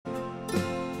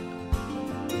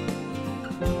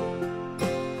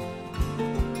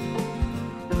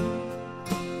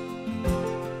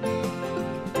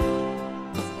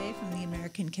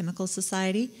Chemical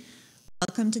Society.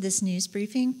 Welcome to this news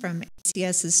briefing from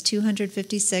ACS's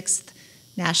 256th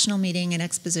National Meeting and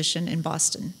Exposition in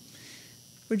Boston.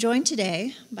 We're joined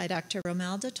today by Dr.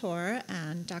 Romel Dator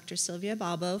and Dr. Silvia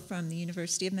Balbo from the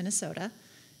University of Minnesota.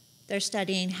 They're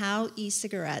studying how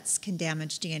e-cigarettes can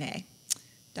damage DNA.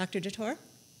 Dr. Dator?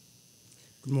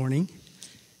 Good morning.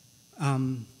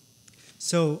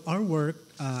 So our work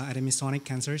at the Masonic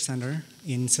Cancer Center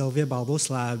in Silvia Balbo's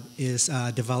lab is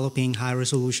developing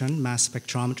high-resolution mass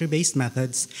spectrometry-based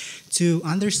methods to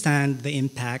understand the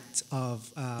impact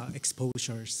of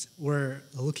exposures. We're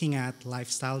looking at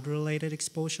lifestyle-related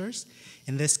exposures,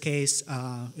 in this case,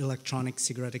 electronic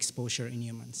cigarette exposure in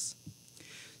humans.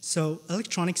 So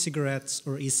electronic cigarettes,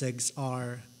 or e-cigs,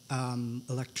 are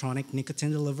electronic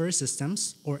nicotine delivery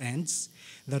systems, or ENDS,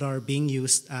 that are being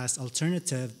used as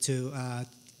alternative to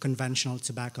conventional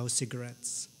tobacco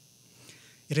cigarettes.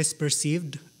 It is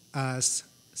perceived as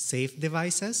safe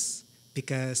devices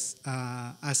because,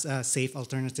 as a safe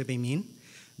alternative, I mean,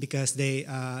 because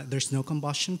there's no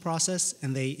combustion process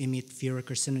and they emit fewer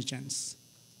carcinogens.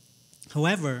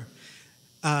 However,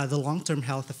 the long-term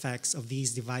health effects of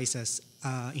these devices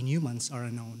in humans are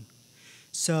unknown.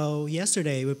 So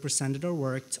yesterday, we presented our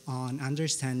work on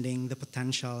understanding the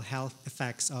potential health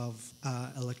effects of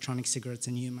electronic cigarettes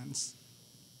in humans.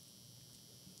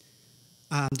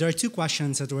 There are two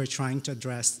questions that we're trying to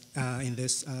address in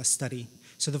this study.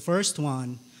 So the first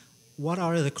one, what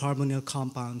are the carbonyl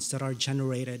compounds that are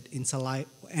generated in saliva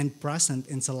and present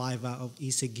in saliva of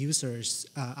e-cig users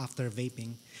after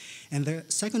vaping? And the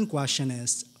second question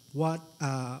is, what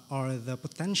are the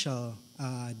potential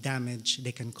damage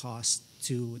they can cause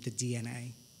to the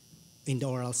DNA in the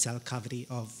oral cell cavity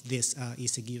of these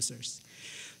e-cig users?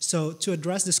 So to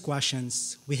address these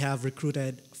questions, we have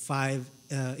recruited 5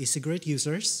 e-cigarette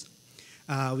users.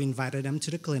 We invited them to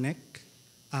the clinic.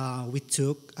 We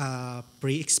took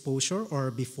pre-exposure or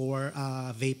before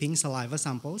vaping saliva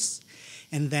samples,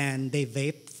 and then they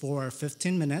vaped for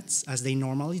 15 minutes as they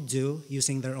normally do,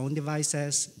 using their own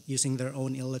devices, using their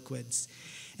own e-liquids.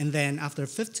 And then after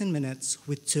 15 minutes,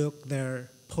 we took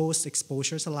their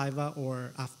post-exposure saliva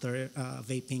or after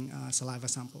vaping saliva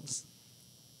samples.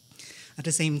 At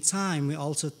the same time, we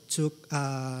also took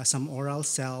some oral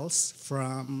cells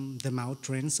from the mouth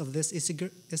rinse of these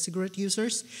e-cigarette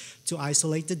users to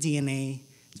isolate the DNA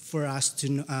for us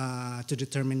to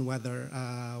determine whether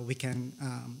we can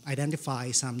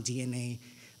identify some DNA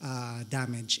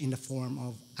damage in the form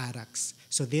of adducts.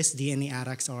 So these DNA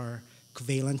adducts are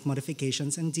covalent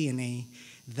modifications in DNA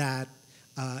that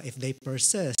if they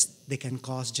persist, they can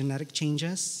cause genetic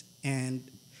changes and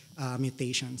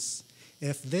mutations.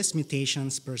 If these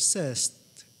mutations persist,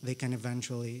 they can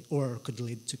eventually or could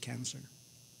lead to cancer.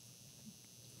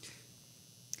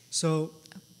 So,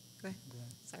 Go ahead.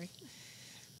 Sorry.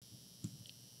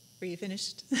 Were you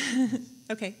finished?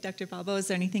 Okay, Dr. Balbo, is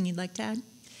there anything you'd like to add?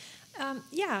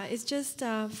 Yeah, it's just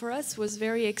for us was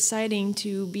very exciting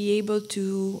to be able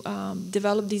to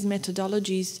develop these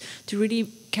methodologies to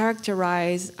really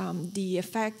characterize the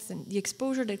effects and the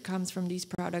exposure that comes from these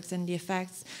products and the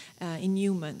effects in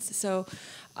humans. So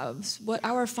what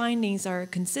our findings are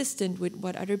consistent with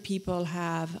what other people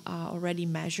have already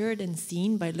measured and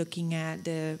seen by looking at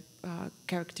the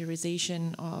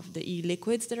characterization of the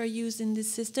e-liquids that are used in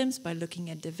these systems, by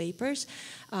looking at the vapors.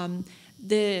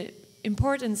 The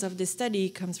importance of this study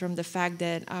comes from the fact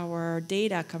that our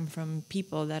data come from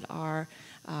people that are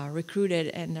recruited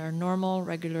and are normal,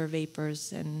 regular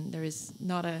vapors, and there is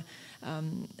not a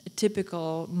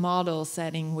typical model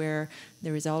setting where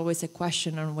there is always a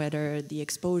question on whether the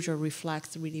exposure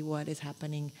reflects really what is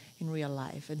happening in real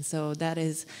life. And so that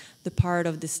is the part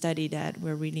of the study that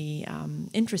we're really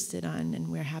interested in, and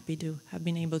we're happy to have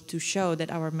been able to show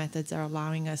that our methods are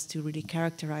allowing us to really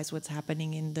characterize what's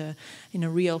happening in a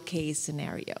real case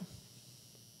scenario.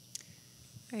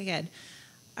 Very good.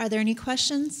 Are there any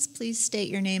questions? Please state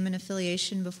your name and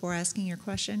affiliation before asking your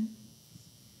question.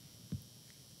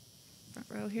 Front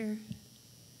row here.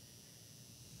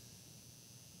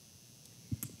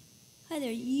 Hi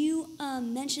there. You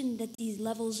mentioned that these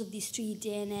levels of these 3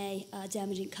 DNA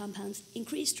damaging compounds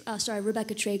increased.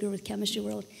 Rebecca Traeger with Chemistry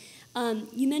World.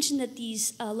 You mentioned that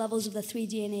these levels of the 3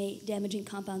 DNA damaging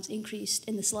compounds increased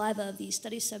in the saliva of these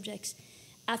study subjects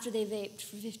after they vaped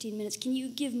for 15 minutes. Can you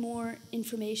give more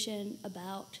information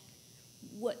about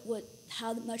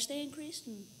how much they increased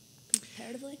and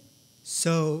comparatively?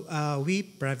 So we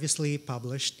previously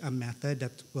published a method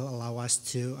that will allow us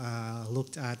to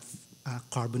look at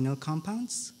carbonyl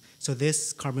compounds. So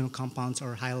these carbonyl compounds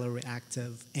are highly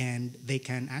reactive, and they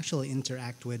can actually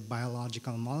interact with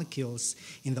biological molecules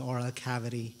in the oral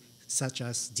cavity, such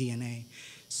as DNA.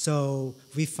 So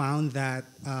we found that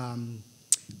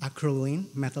acrolein,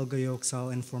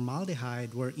 methylglyoxal, and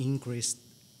formaldehyde were increased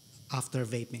after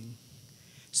vaping.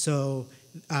 So,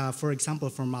 for example,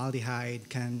 formaldehyde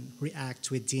can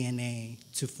react with DNA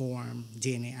to form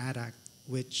DNA adduct,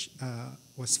 which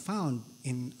was found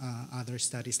in other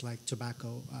studies like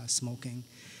tobacco smoking.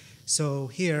 So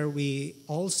here we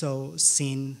also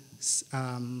seen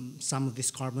some of these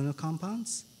carbonyl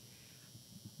compounds.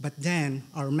 But then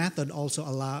our method also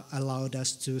allowed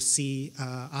us to see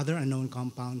other unknown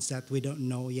compounds that we don't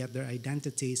know yet their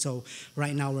identity. So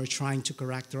right now we're trying to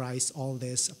characterize all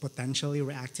these potentially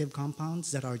reactive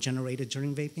compounds that are generated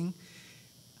during vaping.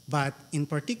 But in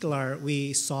particular,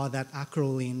 we saw that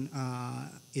acrolein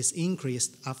is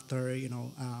increased after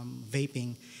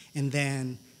vaping, and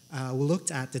then we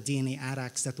looked at the DNA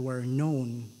adducts that were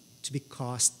known to be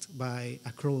caused by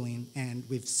acrolein, and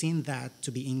we've seen that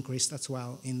to be increased as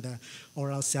well in the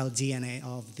oral cell DNA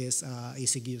of these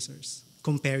e-cig users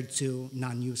compared to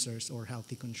non-users or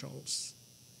healthy controls.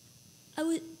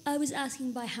 I was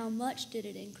asking by how much did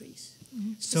it increase?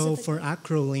 Mm-hmm. So for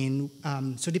acrolein,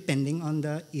 so depending on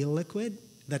the e-liquid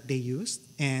that they used,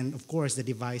 and of course the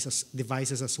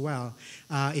devices as well,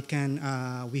 it can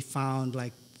we found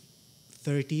like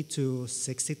 30 to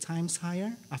 60 times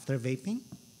higher after vaping.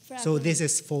 So this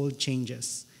is fold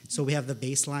changes. So we have the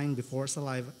baseline before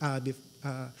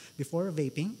before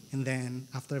vaping, and then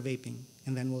after vaping,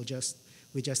 and then we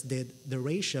just did the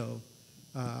ratio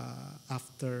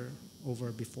after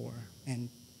over before and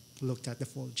looked at the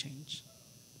fold change.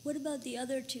 What about the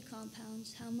other two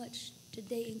compounds? How much did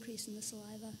they increase in the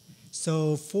saliva?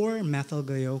 So for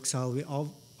methylglyoxal, we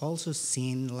also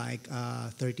seen like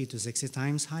 30 to 60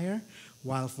 times higher,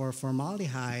 while for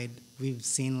formaldehyde, we've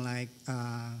seen like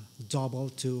double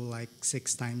to like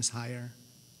 6 times higher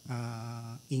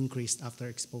increased after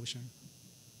exposure.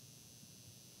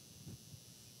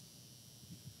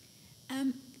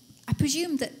 I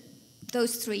presume that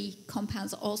those three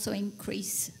compounds also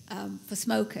increase for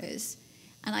smokers,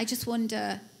 and I just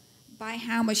wonder by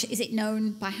how much, is it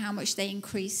known by how much they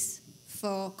increase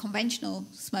for conventional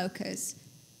smokers?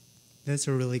 That's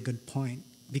a really good point,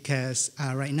 because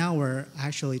right now we're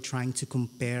actually trying to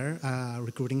compare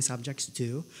recruiting subjects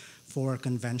too for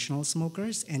conventional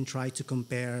smokers and try to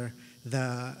compare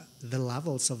the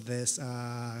levels of these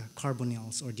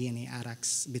carbonyls or DNA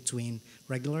adducts between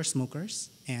regular smokers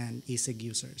and e-cig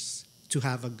users to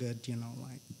have a good,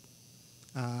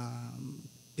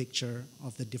 picture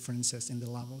of the differences in the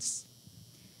levels.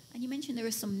 And you mentioned there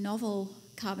are some novel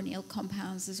carbonyl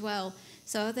compounds as well.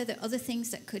 So are there other things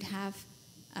that could have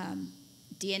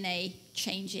DNA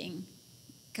changing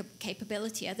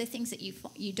capability? Are there things that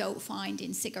you don't find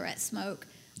in cigarette smoke?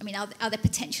 I mean, are there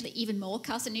potentially even more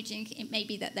carcinogenic? It may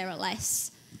be that there are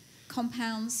less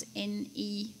compounds in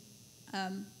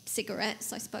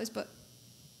cigarettes, I suppose, but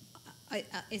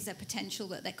is there potential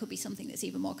that there could be something that's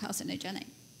even more carcinogenic?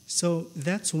 So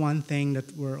that's one thing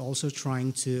that we're also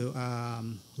trying to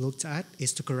look at,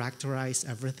 is to characterize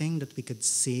everything that we could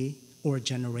see or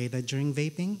generated during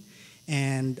vaping.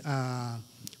 And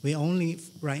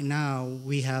right now,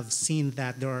 we have seen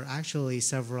that there are actually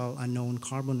several unknown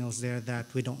carbonyls there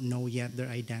that we don't know yet their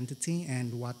identity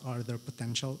and what are their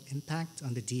potential impact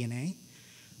on the DNA.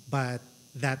 But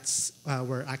that's,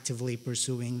 we're actively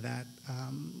pursuing that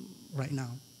right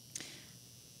now.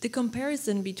 The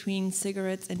comparison between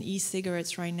cigarettes and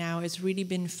e-cigarettes right now has really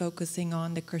been focusing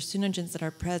on the carcinogens that are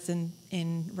present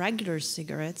in regular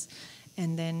cigarettes,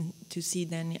 and then to see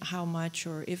then how much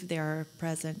or if they are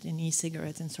present in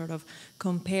e-cigarettes, and sort of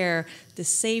compare the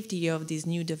safety of these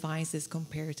new devices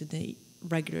compared to the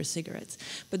regular cigarettes.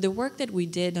 But the work that we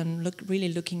did on really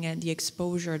looking at the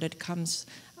exposure that comes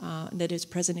that is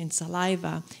present in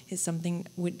saliva is something,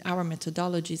 with our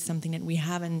methodology, is something that we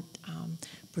haven't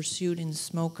pursued in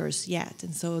smokers yet.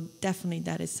 And so definitely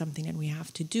that is something that we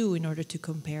have to do in order to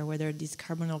compare whether these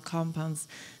carbonyl compounds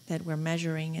that we're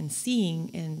measuring and seeing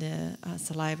in the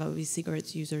saliva of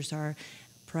e-cigarette users are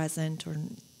present or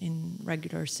in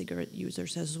regular cigarette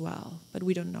users as well. But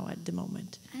we don't know at the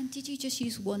moment. And did you just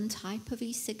use one type of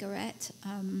e-cigarette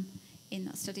in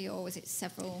that study, or was it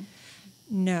several?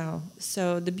 No.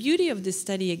 So the beauty of this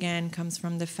study, again, comes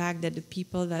from the fact that the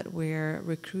people that were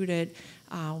recruited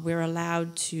were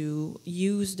allowed to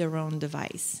use their own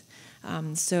device.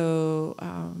 Romel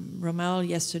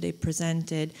yesterday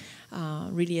presented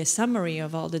really a summary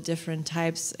of all the different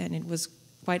types, and it was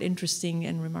quite interesting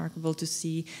and remarkable to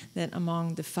see that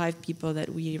among the 5 people that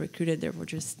we recruited, there were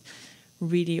just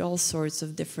really all sorts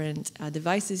of different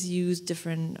devices used,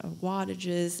 different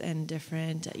wattages and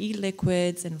different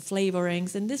e-liquids and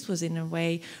flavorings. And this was in a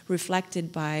way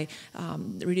reflected by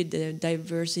really the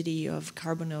diversity of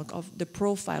carbonyl, of the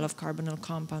profile of carbonyl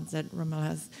compounds that Romel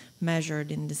has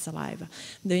measured in the saliva.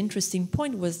 The interesting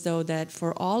point was, though, that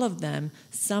for all of them,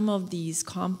 some of these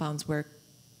compounds were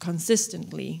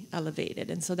consistently elevated.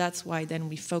 And so that's why then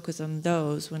we focus on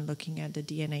those when looking at the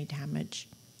DNA damage.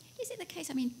 Is it the case,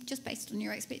 I mean, just based on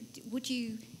your experience, would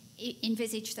you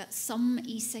envisage that some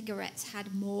e-cigarettes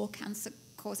had more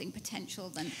cancer-causing potential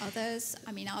than others?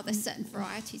 I mean, are there certain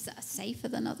varieties that are safer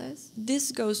than others?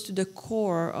 This goes to the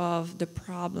core of the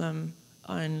problem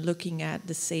on looking at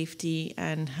the safety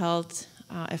and health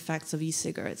effects of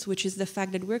e-cigarettes, which is the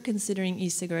fact that we're considering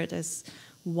e-cigarette as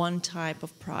one type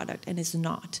of product, and it's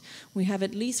not. We have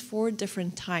at least 4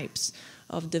 different types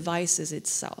of devices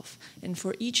itself. And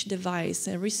for each device,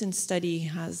 a recent study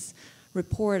has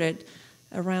reported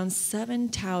around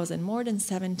 7,000, more than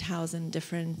 7,000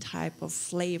 different type of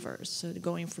flavors, so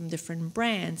going from different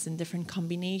brands and different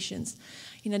combinations.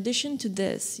 In addition to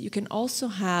this, you can also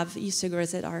have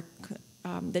e-cigarettes that are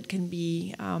that can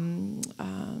be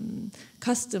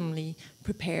customly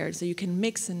prepared, so you can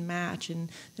mix and match, and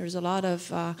there's a lot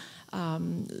of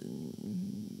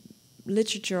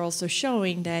literature also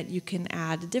showing that you can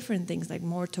add different things like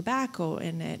more tobacco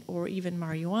in it, or even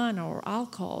marijuana or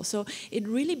alcohol. So it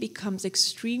really becomes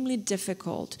extremely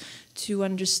difficult to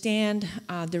understand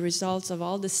the results of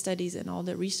all the studies and all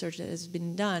the research that has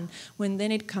been done when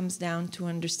then it comes down to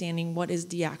understanding what is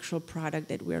the actual product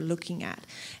that we're looking at.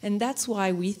 And that's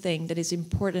why we think that it's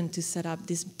important to set up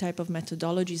this type of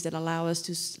methodologies that allow us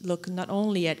to look not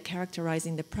only at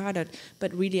characterizing the product,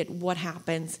 but really at what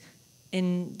happens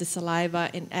in the saliva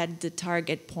and at the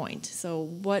target point. So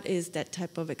what is that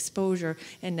type of exposure,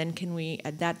 and then can we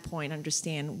at that point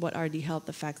understand what are the health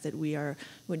effects that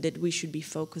we should be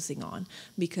focusing on,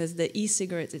 because the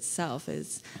e-cigarette itself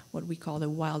is what we call the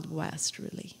Wild West,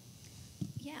 really.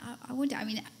 Yeah, I wonder, I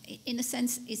mean, in a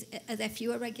sense, are there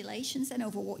fewer regulations then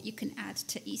over what you can add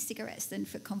to e-cigarettes than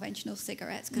for conventional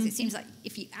cigarettes? Because it seems like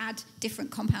if you add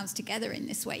different compounds together in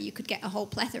this way, you could get a whole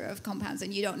plethora of compounds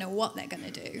and you don't know what they're going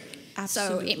to do.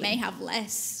 Absolutely. So it may have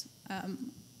less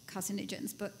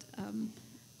carcinogens, but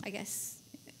I guess,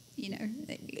 you know.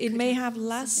 It may have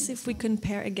less if we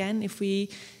compare, again, if we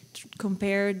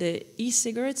compare the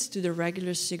e-cigarettes to the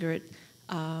regular cigarette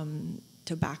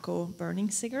tobacco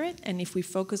burning cigarette, and if we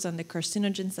focus on the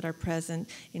carcinogens that are present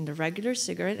in the regular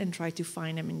cigarette and try to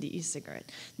find them in the e-cigarette,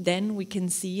 then we can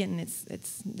see, and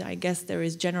it's I guess there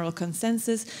is general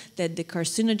consensus that the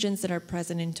carcinogens that are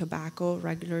present in tobacco,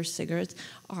 regular cigarettes,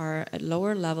 are at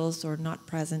lower levels or not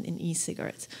present in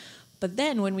e-cigarettes. But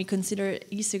then when we consider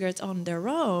e-cigarettes on their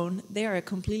own, they are a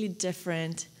completely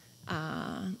different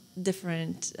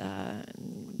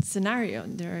scenario.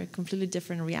 They're a completely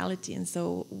different reality. And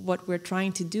so what we're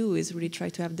trying to do is really try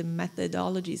to have the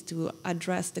methodologies to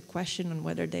address the question on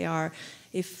whether they are,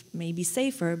 if maybe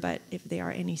safer, but if they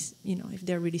are any, if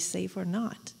they're really safe or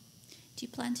not. Do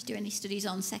you plan to do any studies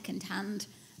on second-hand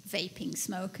vaping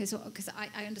smokers? Because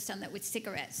I understand that with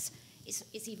cigarettes,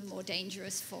 it's even more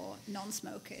dangerous for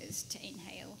non-smokers to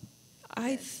inhale.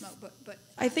 I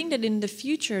think that in the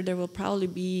future there will probably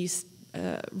be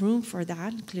room for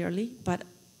that, clearly, but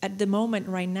at the moment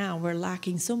right now we're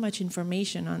lacking so much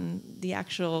information on the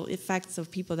actual effects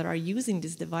of people that are using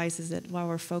these devices that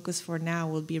our focus for now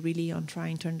will be really on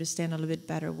trying to understand a little bit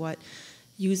better what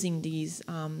using these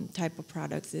type of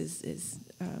products is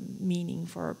meaning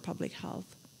for public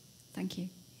health. Thank you.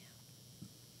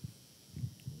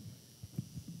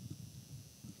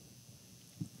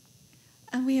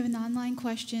 We have an online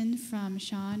question from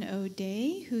Sean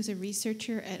O'Day, who's a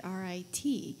researcher at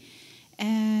RIT.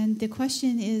 And the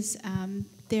question is,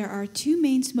 there are 2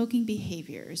 main smoking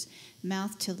behaviors,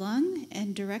 mouth-to-lung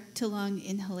and direct-to-lung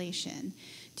inhalation.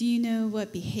 Do you know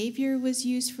what behavior was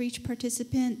used for each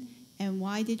participant, and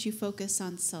why did you focus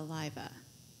on saliva?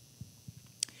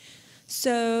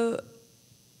 So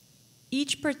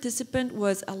each participant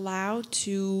was allowed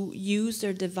to use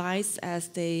their device as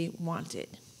they wanted.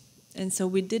 And so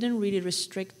we didn't really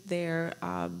restrict their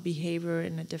behavior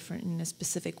in a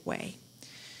specific way.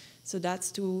 So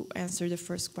that's to answer the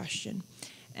first question.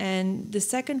 And the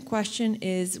second question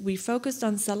is, we focused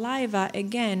on saliva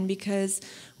again because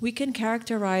we can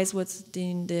characterize what's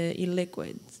in the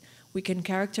e-liquids. We can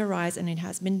characterize, and it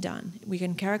has been done, we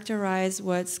can characterize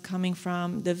what's coming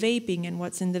from the vaping and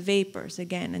what's in the vapors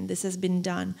again, and this has been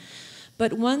done.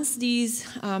 But once these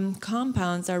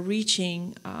compounds are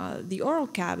reaching the oral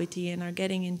cavity and are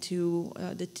getting into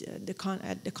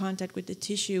the contact with the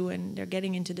tissue and they're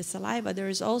getting into the saliva, there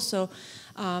is also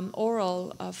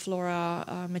oral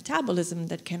flora metabolism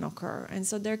that can occur. And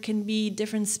so there can be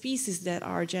different species that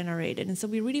are generated. And so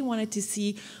we really wanted to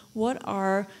see what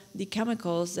are the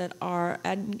chemicals that are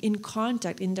in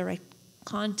contact, indirect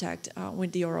contact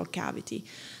with the oral cavity.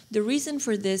 The reason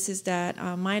for this is that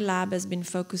my lab has been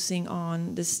focusing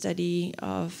on the study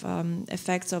of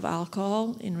effects of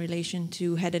alcohol in relation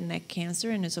to head and neck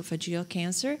cancer and esophageal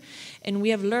cancer. And we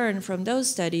have learned from those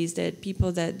studies that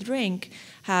people that drink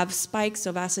have spikes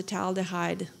of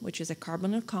acetaldehyde, which is a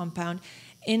carbonyl compound,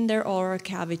 in their oral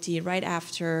cavity right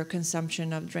after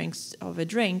consumption of a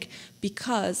drink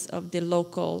because of the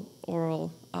local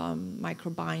oral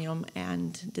microbiome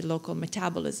and the local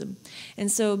metabolism. And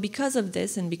so because of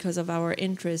this and because of our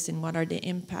interest in what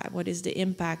is the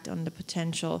impact on the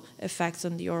potential effects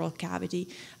on the oral cavity,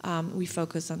 we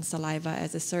focus on saliva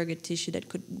as a surrogate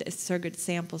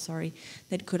sample,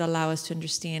 that could allow us to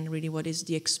understand really what is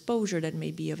the exposure that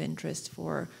may be of interest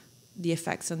for the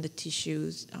effects on the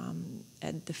tissues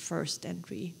at the first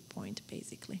entry point,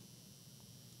 basically.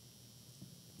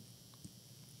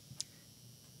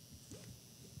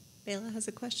 Bela has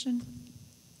a question.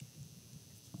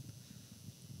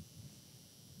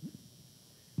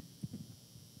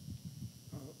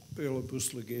 Bela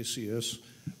Buslig, ACS.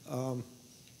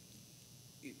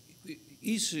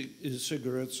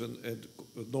 E-cigarettes and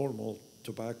normal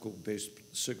tobacco-based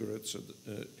cigarettes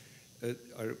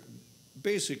are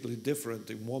basically different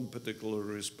in one particular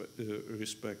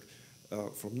respect.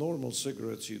 From normal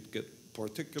cigarettes, you'd get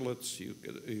particulates,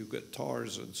 you get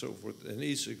tars and so forth, and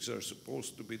e-cigs are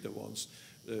supposed to be the ones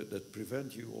that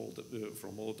prevent you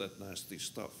from all that nasty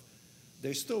stuff.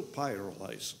 They still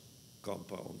pyrolyze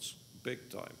compounds big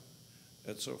time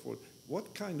and so forth.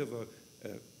 What kind of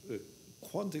a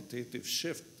quantitative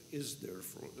shift is there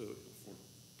for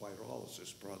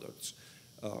pyrolysis products,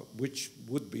 which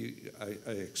would be,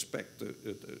 I expect,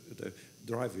 the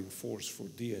driving force for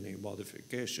DNA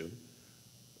modification?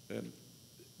 And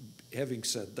having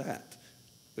said that,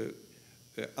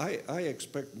 I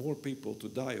expect more people to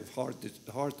die of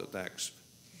heart attacks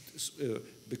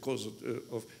because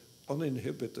of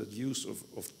uninhibited use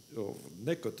of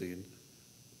nicotine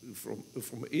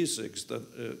from e-cigs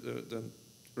than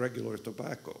regular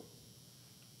tobacco.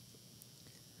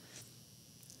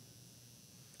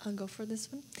 I'll go for this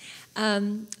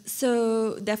one.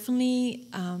 So definitely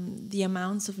the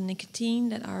amounts of nicotine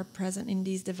that are present in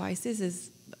these devices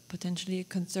is potentially a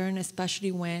concern,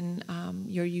 especially when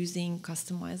you're using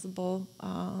customizable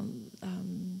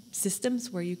systems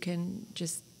where you can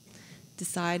just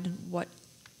decide what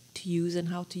to use and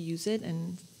how to use it.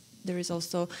 And there is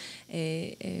also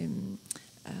a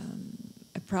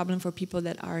problem for people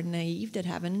that are naive, that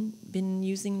haven't been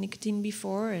using nicotine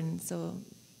before, and so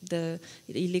the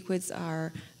e-liquids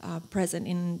are present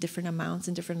in different amounts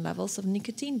and different levels of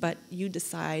nicotine, but you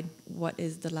decide what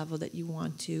is the level that you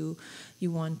want to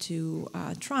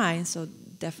try. So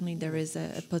definitely there is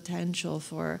a potential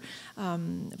for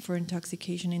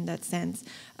intoxication in that sense.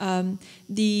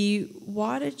 The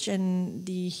wattage and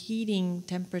the heating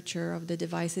temperature of the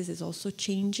devices is also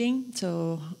changing.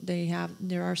 So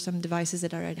there are some devices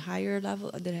that are at higher level,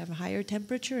 that have a higher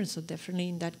temperature, and so definitely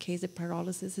in that case the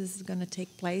pyrolysis is going to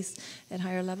take place at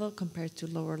higher level compared to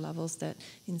lower levels that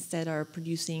instead are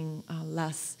producing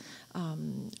less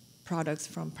products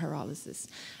from pyrolysis.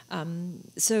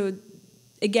 So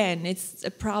again, it's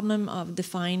a problem of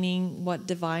defining what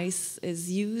device is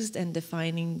used and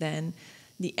defining then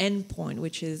the end point,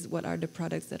 which is what are the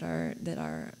products that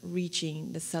are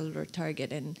reaching the cellular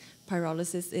target. And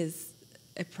pyrolysis is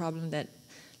a problem that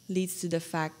leads to the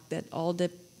fact that all the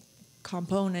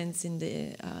components in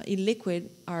the e-liquid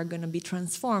are going to be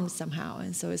transformed somehow,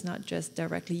 and so it's not just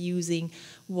directly using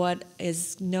what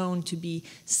is known to be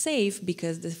safe,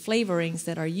 because the flavorings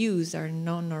that are used are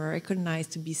known or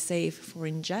recognized to be safe for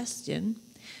ingestion.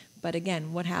 But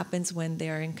again, what happens when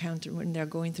they're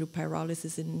going through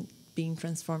pyrolysis and being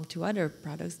transformed to other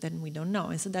products, then we don't know.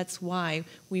 And so that's why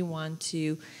we want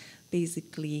to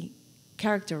basically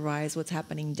characterize what's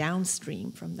happening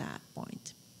downstream from that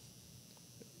point.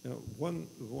 Now, one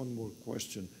more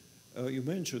question. You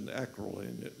mentioned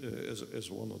acrolein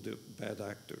as one of the bad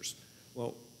actors.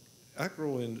 Well,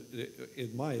 acrolein,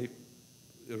 in my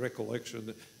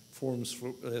recollection, forms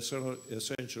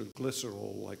essential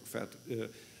glycerol-like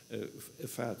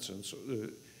fats, and so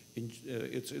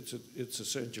it's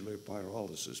essentially a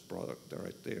pyrolysis product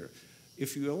right there.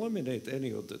 If you eliminate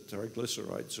any of the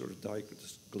triglycerides or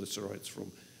diglycerides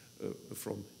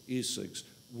from e-cigs.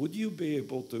 Would you be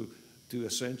able to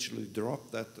essentially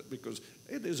drop that, because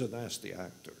it is a nasty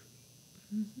actor?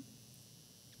 Mm-hmm.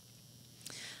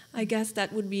 I guess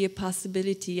that would be a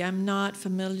possibility. I'm not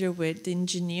familiar with the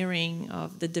engineering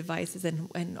of the devices,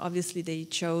 and obviously they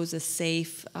chose a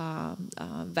safe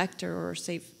vector or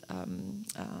safe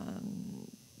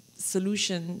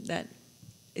solution that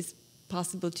is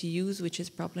possible to use, which is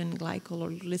propylene glycol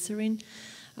or glycerin,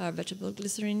 vegetable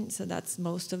glycerin. So that's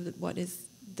most of what is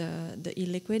the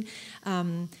e-liquid.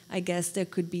 I guess there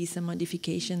could be some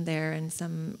modification there and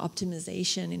some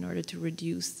optimization in order to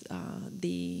reduce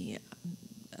the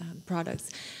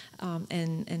products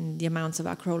and the amounts of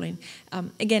acrolein.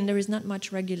 Again, there is not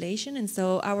much regulation, and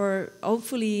so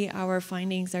hopefully our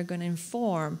findings are going to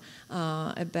inform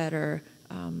a better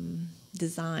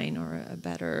design or a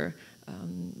better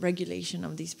regulation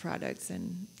of these products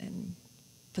and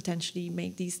potentially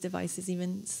make these devices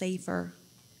even safer.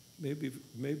 Maybe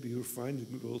your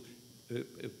finding will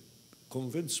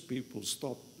convince people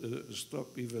stop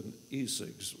even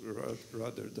e-cigs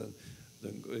rather than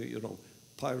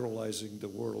pyrolizing the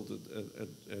world,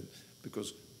 and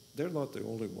because they're not the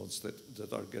only ones that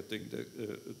are getting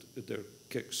their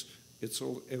kicks. It's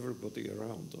all everybody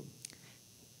around them.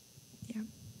 Yeah.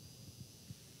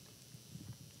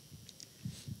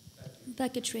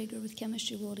 Rebecca Traeger with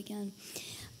Chemistry World again.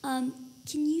 Can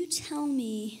you tell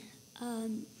me?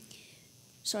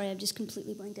 Sorry, I've just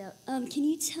completely blanked out. Can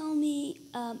you tell me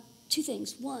two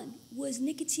things? One, was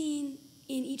nicotine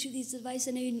in each of these devices?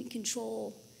 I know you didn't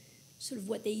control sort of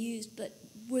what they used, but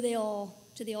do they all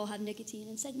have nicotine?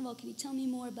 And second of all, can you tell me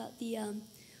more about the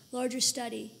larger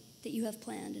study that you have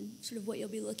planned and sort of what you'll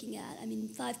be looking at? I mean,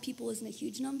 5 people isn't a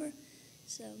huge number,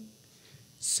 so.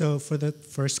 So for the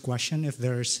first question, if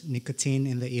there's nicotine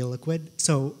in the e-liquid,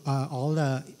 so all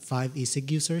the 5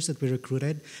 e-cig users that we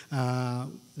recruited,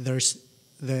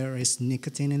 there is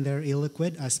nicotine in their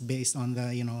e-liquid as based on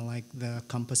the the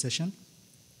composition.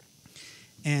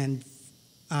 And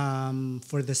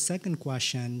for the second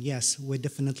question, yes, we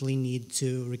definitely need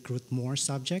to recruit more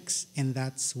subjects, and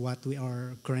that's what we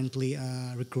are currently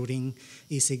recruiting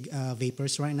e-cig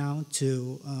vapors right now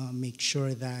to make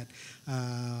sure that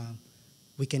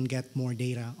we can get more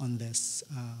data on this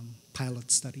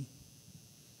pilot study.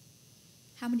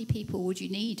 How many people would you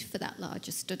need for that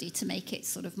larger study to make it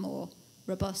sort of more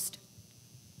robust?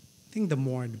 I think the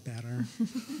more the better. I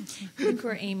think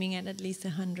we're aiming at least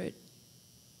 100.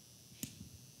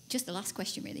 Just the last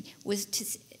question, really, was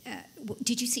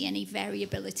did you see any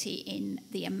variability in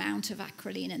the amount of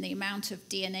acrolein and the amount of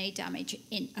DNA damage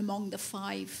among the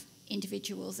 5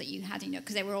 individuals that you had in your,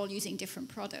 because they were all using different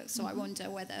products, so I wonder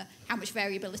how much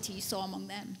variability you saw among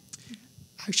them.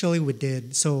 Actually, we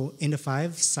did. So in the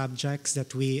 5 subjects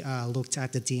that we looked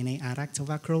at the DNA adduct of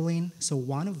acrolein, so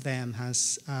one of them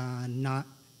has not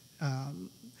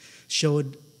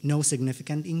showed no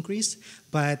significant increase,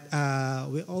 but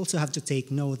we also have to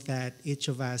take note that each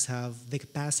of us have the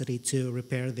capacity to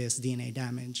repair this DNA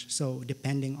damage. So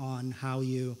depending on how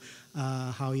your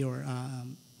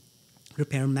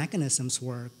repair mechanisms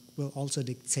work will also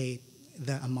dictate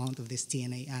the amount of this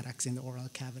DNA adducts in the oral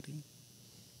cavity.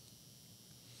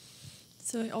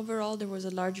 So overall, there was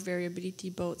a large variability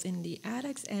both in the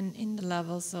adducts and in the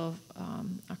levels of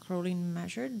acrolein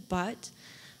measured, but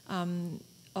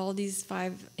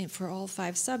for all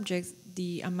 5 subjects,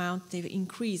 the amount they've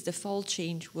increased, the fold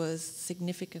change was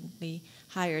significantly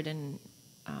higher than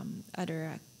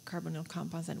other carbonyl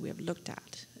compounds that we have looked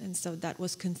at. And so that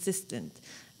was consistent.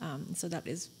 So that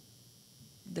is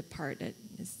the part that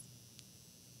is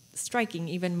striking,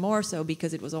 even more so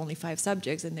because it was only 5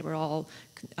 subjects and they were all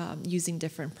using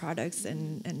different products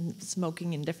and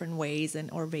smoking in different ways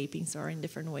or vaping in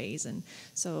different ways. And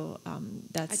so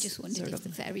that's I just wondered if the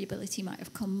variability might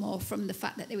have come more from the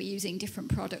fact that they were using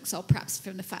different products or perhaps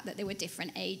from the fact that they were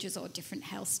different ages or different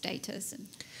health status.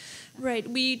 Right.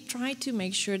 We tried to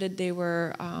make sure that they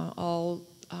were all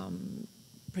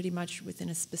pretty much within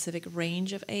a specific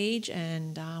range of age,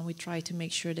 and we try to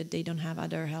make sure that they don't have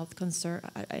other health concern,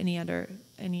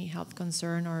 any health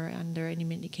concern or under any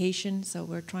medication. So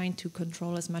we're trying to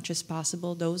control as much as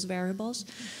possible those variables.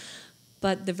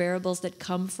 But the variables that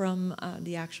come from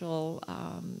the actual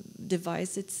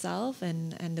device itself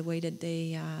and the way that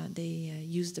they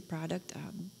use the product,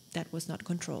 that was not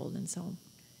controlled, and so.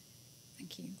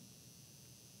 Thank you.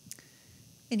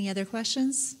 Any other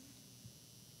questions?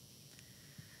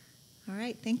 All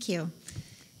right, thank you.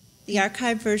 The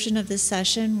archived version of this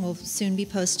session will soon be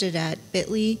posted at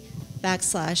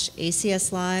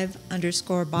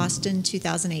bit.ly/ACSLive_Boston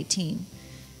 2018.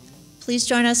 Please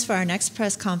join us for our next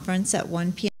press conference at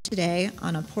 1 p.m. today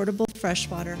on a portable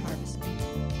freshwater harvest.